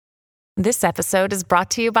This episode is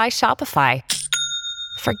brought to you by Shopify.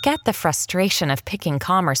 Forget the frustration of picking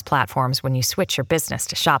commerce platforms when you switch your business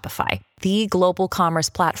to Shopify, the global commerce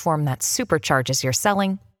platform that supercharges your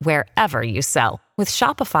selling wherever you sell. With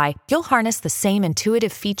Shopify, you'll harness the same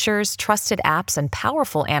intuitive features, trusted apps, and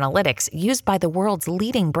powerful analytics used by the world's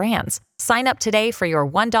leading brands. Sign up today for your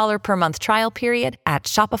 $1 per month trial period at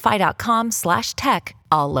shopify.com/tech,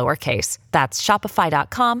 all lowercase. That's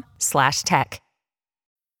shopify.com/tech.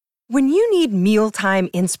 When you need mealtime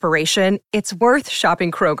inspiration, it's worth shopping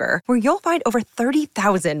Kroger, where you'll find over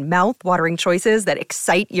 30,000 mouth-watering choices that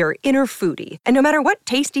excite your inner foodie. And no matter what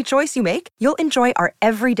tasty choice you make, you'll enjoy our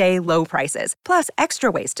everyday low prices, plus extra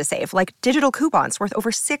ways to save, like digital coupons worth over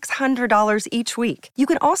 $600 each week. You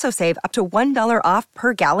can also save up to $1 off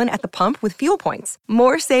per gallon at the pump with fuel points.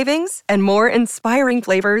 More savings and more inspiring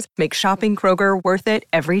flavors make shopping Kroger worth it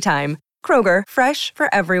every time. Kroger, fresh for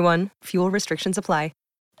everyone. Fuel restrictions apply.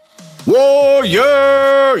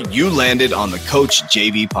 Warrior! You landed on the Coach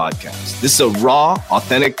JV podcast. This is a raw,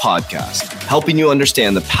 authentic podcast helping you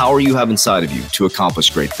understand the power you have inside of you to accomplish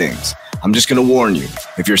great things. I'm just going to warn you,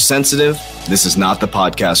 if you're sensitive, this is not the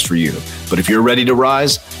podcast for you. But if you're ready to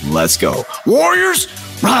rise, let's go. Warriors,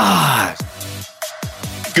 rise!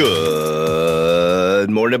 Good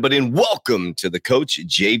morning, everybody, and welcome to the Coach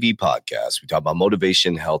JV podcast. We talk about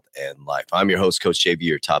motivation, health, and life. I'm your host, Coach JV,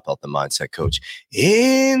 your top health and mindset coach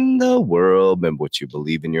in the world. Remember, what you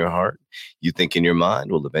believe in your heart, you think in your mind,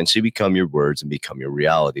 will eventually become your words and become your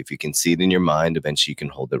reality. If you can see it in your mind, eventually you can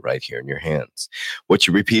hold it right here in your hands. What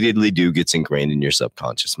you repeatedly do gets ingrained in your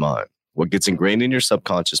subconscious mind. What gets ingrained in your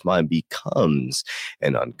subconscious mind becomes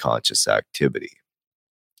an unconscious activity.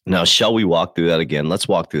 Now, shall we walk through that again? Let's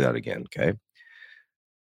walk through that again, okay?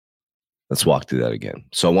 Let's walk through that again.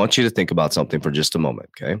 So I want you to think about something for just a moment,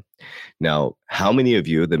 okay? Now, how many of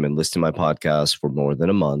you that have been listening to my podcast for more than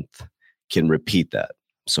a month can repeat that?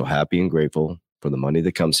 So happy and grateful for the money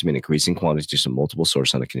that comes to me in increasing quantities from multiple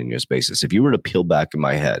sources on a continuous basis. If you were to peel back in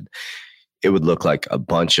my head, it would look like a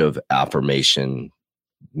bunch of affirmation,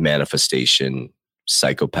 manifestation,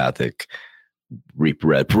 psychopathic,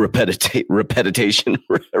 repetition.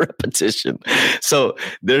 So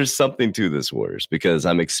there's something to this, warriors, because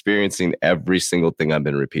I'm experiencing every single thing I've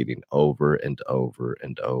been repeating over and over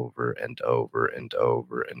and over and over and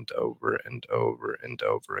over and over and over and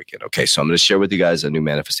over again. Okay, so I'm going to share with you guys a new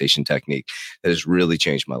manifestation technique that has really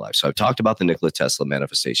changed my life. So I've talked about the Nikola Tesla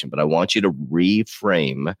manifestation, but I want you to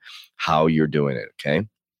reframe how you're doing it, okay?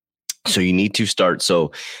 So you need to start.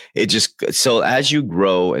 So as you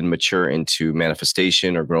grow and mature into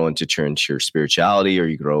manifestation, or grow into your spirituality, or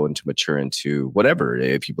you grow into mature into whatever,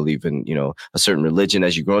 if you believe in, a certain religion,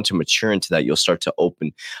 as you grow into mature into that, you'll start to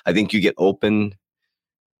open. I think you get open.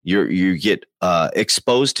 You get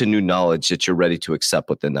exposed to new knowledge that you're ready to accept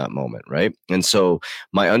within that moment, right? And so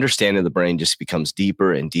my understanding of the brain just becomes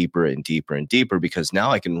deeper and deeper and deeper and deeper, because now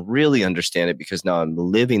I can really understand it, because now I'm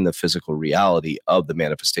living the physical reality of the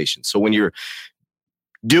manifestation. So when you're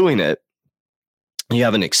doing it, you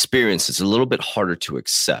have an experience that's a little bit harder to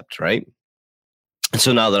accept, right? And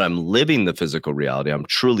so now that I'm living the physical reality, I'm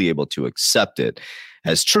truly able to accept it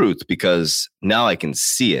as truth, because now I can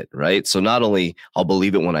see it, right? So not only I'll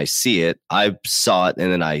believe it when I see it, I saw it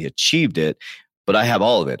and then I achieved it, but I have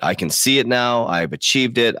all of it. I can see it now. I've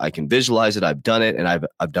achieved it. I can visualize it. I've done it, and I've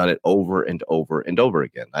done it over and over and over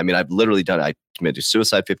again. I mean, I've literally done it. I committed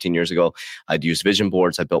suicide 15 years ago. I'd used vision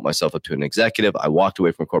boards. I built myself up to an executive. I walked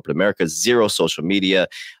away from corporate America, zero social media,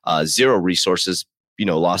 zero resources,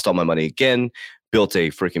 lost all my money again. Built a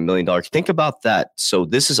freaking $1 million. Think about that. So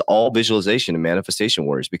this is all visualization and manifestation,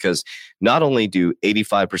 warriors, because not only do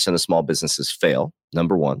 85% of small businesses fail,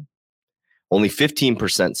 number one, only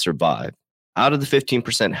 15% survive. Out of the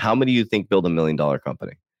 15%, how many do you think build $1 million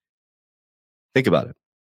company? Think about it.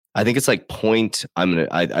 I think it's like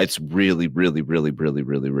it's really, really, really, really,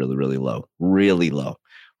 really, really, really low. Really low.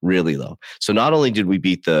 Really low. So not only did we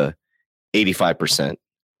beat the 85%,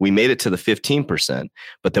 we made it to the 15%,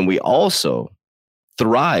 but then we also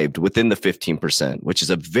thrived within the 15%, which is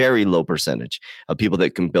a very low percentage of people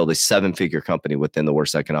that can build a 7-figure company within the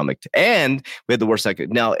worst economic. And we had the worst.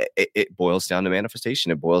 Now it boils down to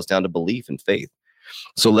manifestation. It boils down to belief and faith.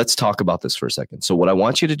 So let's talk about this for a second. So what I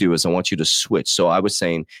want you to do is I want you to switch. So I was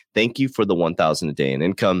saying, thank you for the 1,000 a day in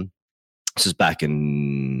income. This is back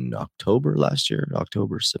in October last year,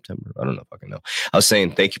 October, September. I don't know if I can know. I was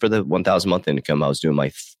saying, thank you for the 1,000 month income. I was doing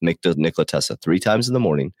my Nikola Tesla 3 times in the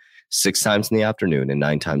morning, 6 times in the afternoon, and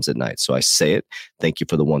 9 times at night. So I say it, thank you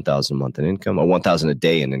for the 1,000 a month in income, or 1,000 a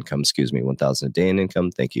day in income, 1,000 a day in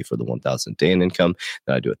income. Thank you for the 1,000 a day in income.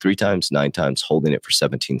 Then I do it 3 times, 9 times, holding it for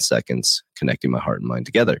 17 seconds, connecting my heart and mind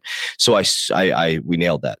together. So we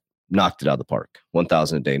nailed that. Knocked it out of the park.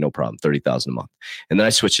 1,000 a day, no problem. 30,000 a month. And then I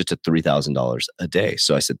switched it to $3,000 a day.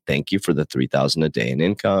 So I said, thank you for the 3,000 a day in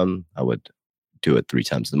income. I would do it 3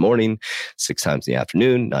 times in the morning, 6 times in the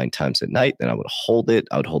afternoon, 9 times at night. Then I would hold it.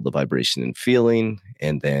 I would hold the vibration and feeling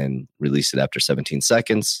and then release it after 17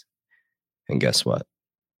 seconds. And guess what?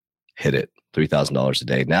 Hit it. $3,000 a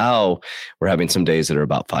day. Now we're having some days that are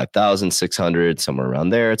about 5,600, somewhere around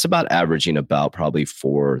there. It's about averaging about probably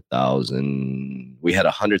 4,000. We had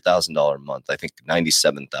 $100,000 a month. I think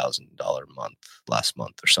 $97,000 a month last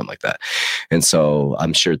month or something like that. And so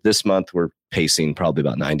I'm sure this month we're pacing probably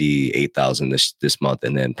about 98,000 this month.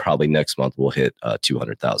 And then probably next month we'll hit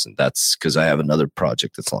 200,000. That's because I have another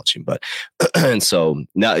project that's launching. But and so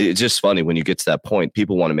now it's just funny when you get to that point,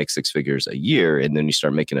 people want to make 6 figures a year and then you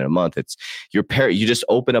start making it a month. It's you just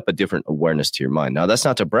open up a different awareness to your mind. Now that's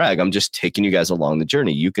not to brag. I'm just taking you guys along the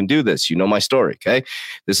journey. You can do this. You know my story. Okay.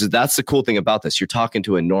 That's the cool thing about this. You're talking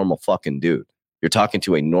to a normal fucking dude. You're talking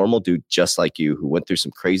to a normal dude just like you who went through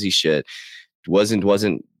some crazy shit, wasn't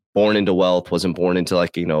born into wealth, wasn't born into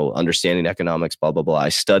understanding economics, blah, blah, blah. I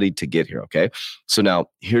studied to get here. Okay. So now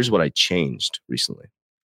here's what I changed recently.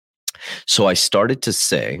 So I started to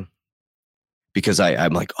say, because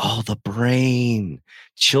I'm like, oh, the brain.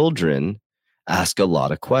 Children ask a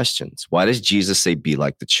lot of questions. Why does Jesus say be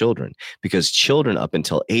like the children? Because children up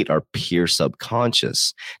until 8 are pure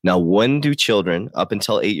subconscious. Now, when do children up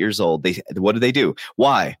until 8 years old, what do?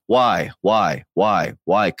 Why?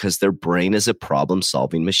 Because their brain is a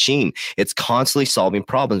problem-solving machine. It's constantly solving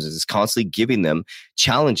problems. It's constantly giving them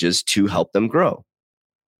challenges to help them grow.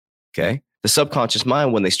 Okay? The subconscious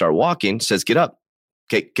mind, when they start walking, says, get up.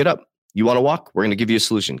 Okay, get up. You want to walk? We're going to give you a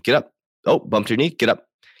solution. Get up. Oh, bumped your knee. Get up.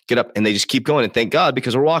 Get up. And they just keep going. And thank God,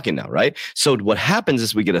 because we're walking now, right? So what happens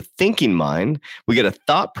is we get a thinking mind. We get a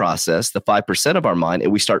thought process, the 5% of our mind,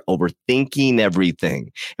 and we start overthinking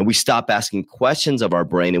everything. And we stop asking questions of our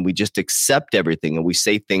brain and we just accept everything. And we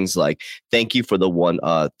say things like, thank you for the 1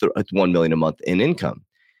 million a month in income.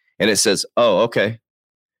 And it says, oh, okay.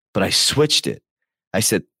 But I switched it. I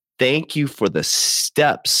said, thank you for the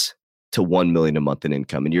steps to 1 million a month in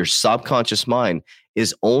income. And your subconscious mind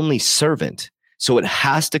is only servant. So it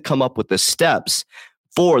has to come up with the steps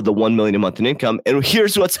for the 1 million a month in income. And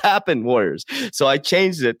here's what's happened, warriors. So I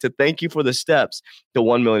changed it to thank you for the steps to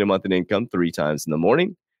 1 million a month in income 3 times in the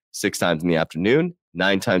morning, 6 times in the afternoon,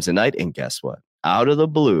 9 times a night. And guess what? Out of the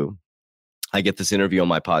blue, I get this interview on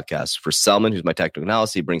my podcast for Selman, who's my technical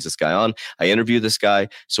analyst. He brings this guy on. I interview this guy.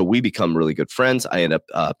 So we become really good friends. I end up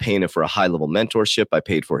paying him for a high-level mentorship. I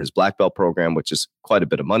paid for his black belt program, which is quite a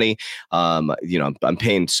bit of money. I'm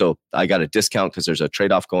paying. So I got a discount because there's a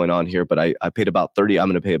trade-off going on here. But I paid about I'm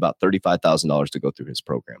going to pay about $35,000 to go through his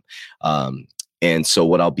program. And so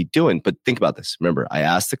what I'll be doing, but think about this. Remember, I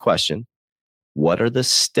asked the question, what are the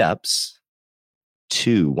steps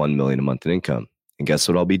to 1 million a month in income? And guess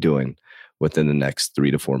what I'll be doing within the next 3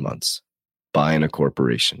 to 4 months? Buying a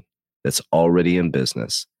corporation that's already in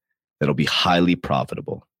business, that'll be highly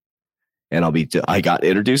profitable. And I got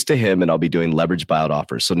introduced to him and I'll be doing leverage buyout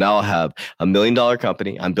offers. So now I'll have $1 million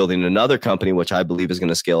company. I'm building another company, which I believe is going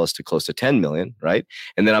to scale us to close to 10 million, right?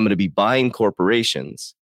 And then I'm going to be buying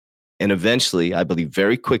corporations. And eventually, I believe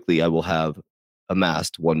very quickly, I will have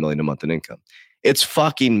amassed 1 million a month in income. It's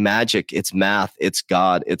fucking magic. It's math. It's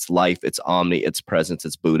God. It's life. It's Omni. It's presence.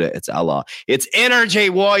 It's Buddha. It's Allah. It's energy,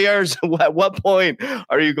 warriors. At what point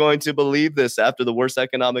are you going to believe this after the worst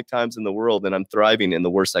economic times in the world? And I'm thriving in the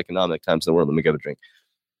worst economic times in the world. Let me get a drink.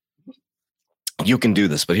 You can do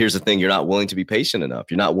this, but here's the thing. You're not willing to be patient enough.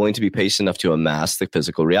 You're not willing to be patient enough to amass the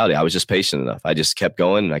physical reality. I was just patient enough. I just kept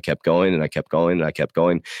going and I kept going and I kept going and I kept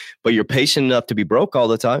going. But you're patient enough to be broke all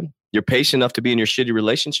the time. You're patient enough to be in your shitty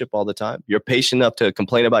relationship all the time. You're patient enough to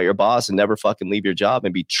complain about your boss and never fucking leave your job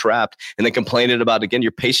and be trapped and then complain it about it again.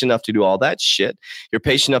 You're patient enough to do all that shit. You're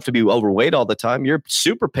patient enough to be overweight all the time. You're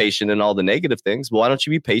super patient in all the negative things. But why don't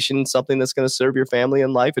you be patient in something that's going to serve your family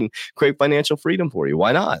and life and create financial freedom for you?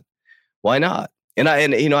 Why not? Why not? And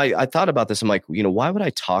I thought about this. I'm like, why would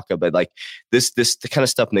I talk about like this kind of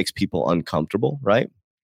stuff makes people uncomfortable, right?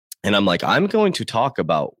 And I'm like, I'm going to talk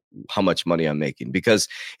about how much money I'm making because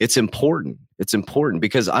it's important. It's important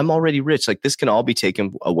because I'm already rich. Like this can all be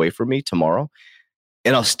taken away from me tomorrow.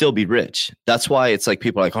 and I'll still be rich. That's why it's like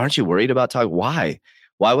people are like, aren't you worried about talk? Why?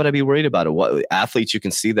 Why would I be worried about it? What athletes, you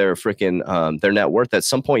can see their freaking their net worth. At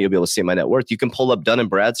some point, you'll be able to see my net worth. You can pull up Dun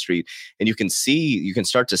and Bradstreet, and you can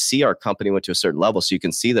start to see our company went to a certain level. So you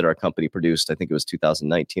can see that our company produced, I think it was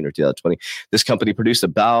 2019 or 2020. This company produced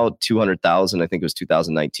about 200,000. I think it was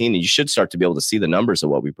 2019. And you should start to be able to see the numbers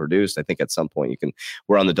of what we produced. I think at some point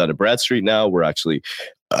we're on the Dun and Bradstreet now. We're actually,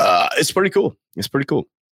 it's pretty cool. It's pretty cool.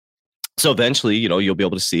 So eventually, you'll be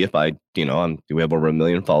able to see if we have over 1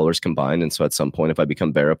 million followers combined. And so at some point, if I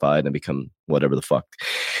become verified and become whatever the fuck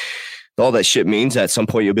all that shit means, at some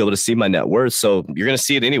point, you'll be able to see my net worth. So you're going to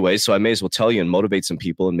see it anyway. So I may as well tell you and motivate some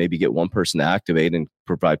people and maybe get one person to activate and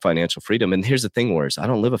provide financial freedom. And here's the thing, Wars, I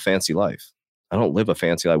don't live a fancy life.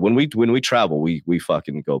 When we travel, we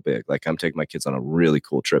fucking go big. Like I'm taking my kids on a really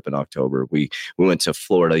cool trip in October. We went to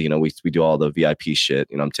Florida. We do all the VIP shit.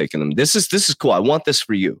 I'm taking them. This is cool. I want this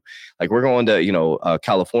for you. Like we're going to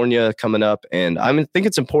California coming up, and I think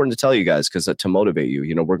it's important to tell you guys because to motivate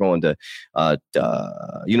you. We're going to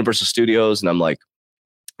Universal Studios, and I'm like,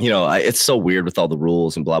 it's so weird with all the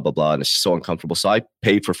rules and blah blah blah, and it's just so uncomfortable. So I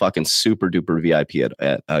paid for fucking super duper VIP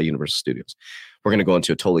at Universal Studios. We're going to go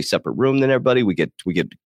into a totally separate room than everybody. We get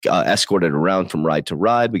escorted around from ride to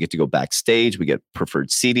ride. We get to go backstage. We get preferred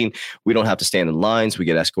seating. We don't have to stand in lines. We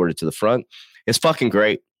get escorted to the front. It's fucking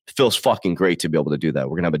great. It feels fucking great to be able to do that.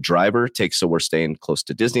 We're going to have a driver so we're staying close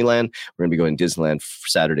to Disneyland. We're going to be going to Disneyland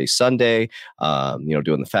Saturday, Sunday, doing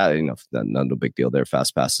the no big deal there,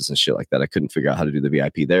 fast passes and shit like that. I couldn't figure out how to do the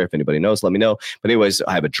VIP there. If anybody knows, let me know. But anyways,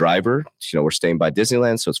 I have a driver, we're staying by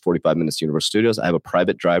Disneyland. So it's 45 minutes to Universal Studios. I have a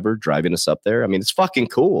private driver driving us up there. I mean, it's fucking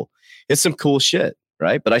cool. It's some cool shit.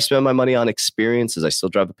 Right. But I spend my money on experiences. I still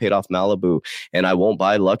drive a paid off Malibu, and I won't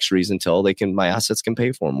buy luxuries until my assets can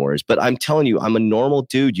pay for them, Wars. But I'm telling you, I'm a normal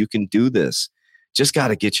dude. You can do this. Just got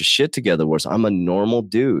to get your shit together, Wars. I'm a normal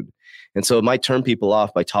dude. And so it might turn people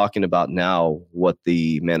off by talking about now what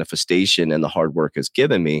the manifestation and the hard work has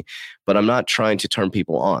given me, but I'm not trying to turn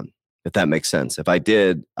people on. If that makes sense. If I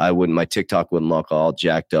did, my TikTok wouldn't look all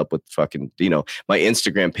jacked up with fucking, my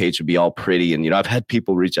Instagram page would be all pretty. And, I've had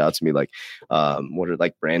people reach out to me like,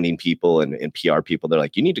 branding people and PR people. They're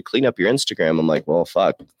like, you need to clean up your Instagram. I'm like, well,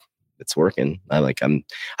 fuck, it's working. I'm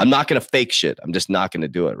not going to fake shit. I'm just not going to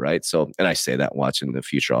do it. Right. So, and I say that watching the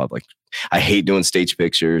future, I hate doing stage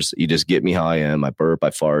pictures. You just get me how I am. I burp, I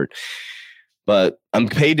fart. But I'm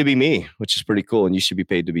paid to be me, which is pretty cool. And you should be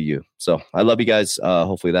paid to be you. So I love you guys.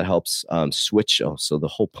 Hopefully that helps. Switch. Oh, so the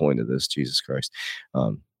whole point of this, Jesus Christ.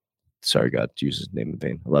 Sorry, God, to use his name in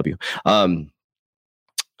vain. I love you.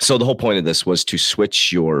 So the whole point of this was to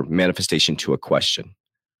switch your manifestation to a question.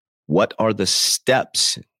 What are the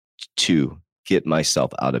steps to get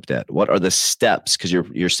myself out of debt? What are the steps? Because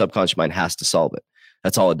your subconscious mind has to solve it.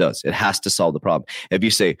 That's all it does. It has to solve the problem. If you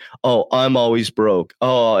say, oh, I'm always broke.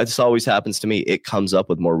 Oh, this always happens to me. It comes up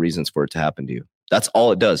with more reasons for it to happen to you. That's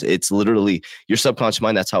all it does. It's literally your subconscious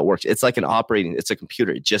mind. That's how it works. It's like it's a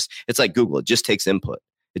computer. It's like Google. It just takes input.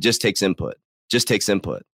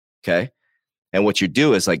 Okay. And what you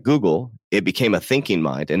do is like Google, it became a thinking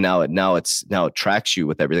mind. And now it tracks you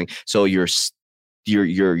with everything. So your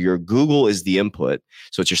Google is the input.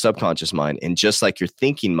 So it's your subconscious mind. And just like your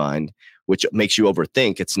thinking mind, which makes you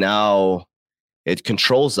overthink, it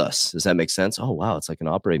controls us. Does that make sense? Oh, wow. It's like an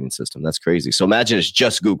operating system. That's crazy. So imagine it's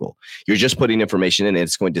just Google. You're just putting information in and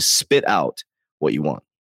it's going to spit out what you want.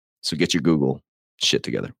 So get your Google shit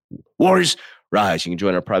together. Warriors Rise. You can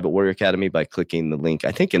join our private Warrior Academy by clicking the link,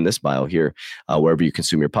 I think in this bio here, wherever you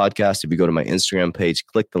consume your podcast. If you go to my Instagram page,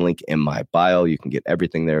 click the link in my bio. You can get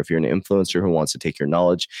everything there. If you're an influencer who wants to take your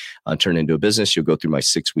knowledge, turn into a business, you'll go through my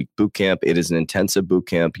 6-week boot camp. It is an intensive boot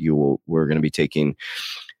camp. We're going to be taking,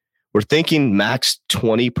 we're thinking max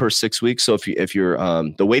 20 per 6 weeks. So if you're,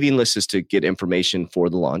 the waiting list is to get information for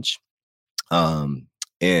the launch.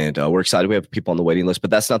 And we're excited. We have people on the waiting list,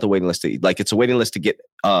 but that's not the waiting list. It's a waiting list to get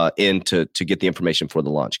in to get the information for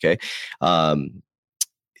the launch. Okay.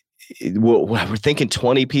 We're thinking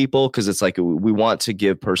 20 people because it's like we want to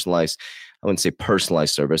give personalized. I wouldn't say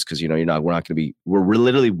personalized service because we're not going to be. We're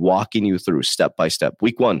literally walking you through step by step.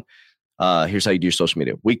 Week 1. Here's how you do your social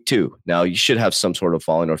media. Week 2. Now you should have some sort of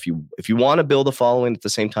following, or if you want to build a following at the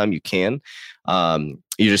same time, you can.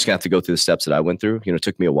 You're just gonna have to go through the steps that I went through. It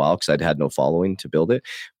took me a while because I'd had no following to build it.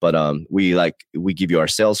 But we give you our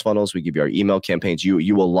sales funnels, we give you our email campaigns.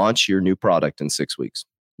 You will launch your new product in 6 weeks.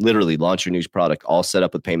 Literally launch your new product, all set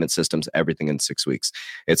up with payment systems, everything in 6 weeks.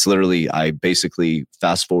 It's literally, I basically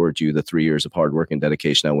fast forward you the 3 years of hard work and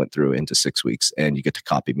dedication I went through into 6 weeks, and you get to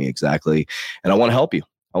copy me exactly. And I want to help you.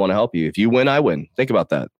 If you win, I win. Think about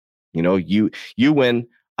that. You win,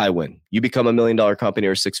 I win. You become $1 million company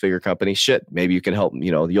or a 6-figure company. Shit, maybe you can help.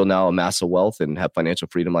 You'll now amass a wealth and have financial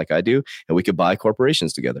freedom like I do, and we could buy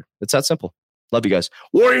corporations together. It's that simple. Love you guys.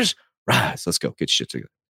 Warriors, rise. Let's go. Get shit together.